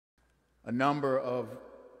A number of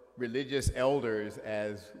religious elders,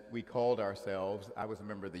 as we called ourselves, I was a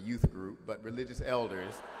member of the youth group, but religious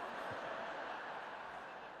elders,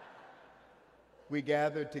 we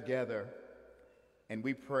gathered together and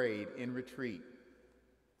we prayed in retreat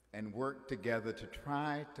and worked together to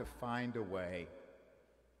try to find a way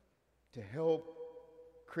to help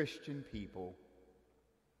Christian people,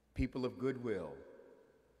 people of goodwill,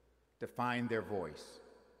 to find their voice,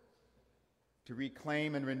 to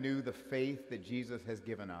reclaim and renew the faith that Jesus has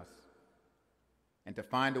given us, and to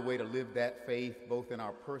find a way to live that faith both in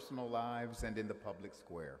our personal lives and in the public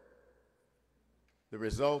square. The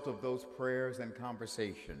result of those prayers and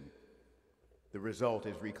conversation, the result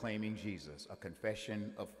is reclaiming Jesus, a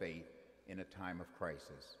confession of faith in a time of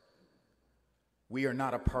crisis. We are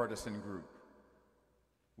not a partisan group.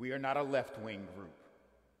 We are not a left-wing group.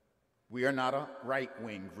 We are not a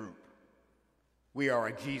right-wing group. We are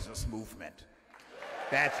a Jesus movement.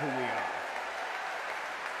 That's who we are.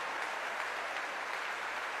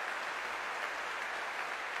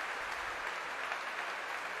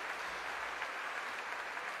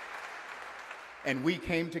 And we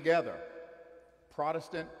came together,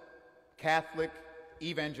 Protestant, Catholic,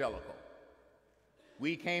 evangelical.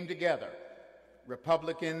 We came together,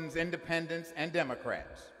 Republicans, Independents, and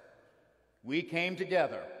Democrats. We came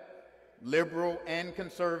together, liberal and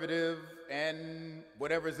conservative and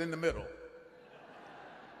whatever's in the middle.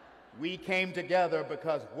 We came together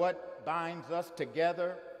because what binds us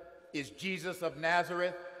together is Jesus of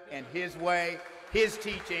Nazareth and his way, his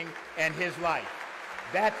teaching, and his life.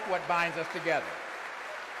 That's what binds us together.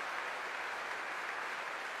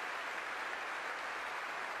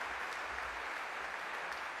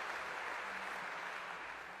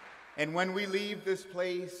 And when we leave this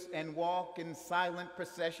place and walk in silent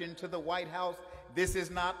procession to the White House, this is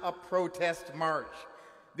not a protest march.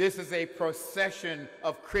 This is a procession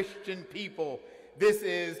of Christian people. This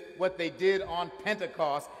is what they did on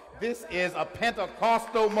Pentecost. This is a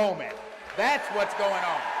Pentecostal moment. That's what's going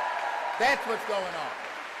on. That's what's going on.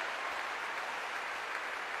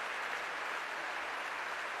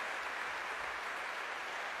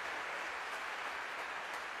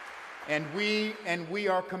 And we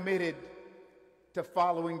are committed to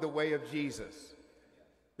following the way of Jesus.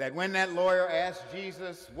 That when that lawyer asked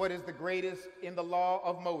Jesus, what is the greatest in the law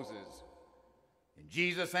of Moses? And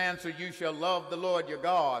Jesus answered, you shall love the Lord your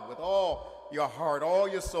God with all your heart, all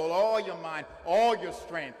your soul, all your mind, all your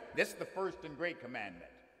strength. This is the first and great commandment.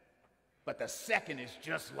 But the second is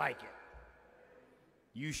just like it.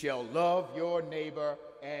 You shall love your neighbor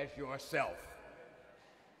as yourself.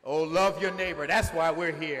 Oh, love your neighbor. That's why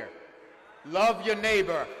we're here. Love your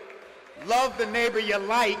neighbor. Love the neighbor you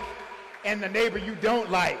like and the neighbor you don't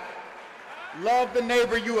like. Love the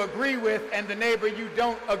neighbor you agree with and the neighbor you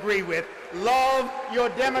don't agree with. Love your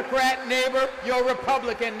Democrat neighbor, your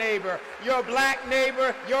Republican neighbor, your black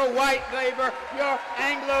neighbor, your white neighbor, your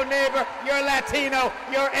Anglo neighbor, your Latino,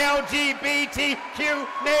 your LGBTQ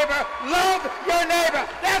neighbor. Love your neighbor.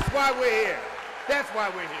 That's why we're here. That's why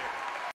we're here.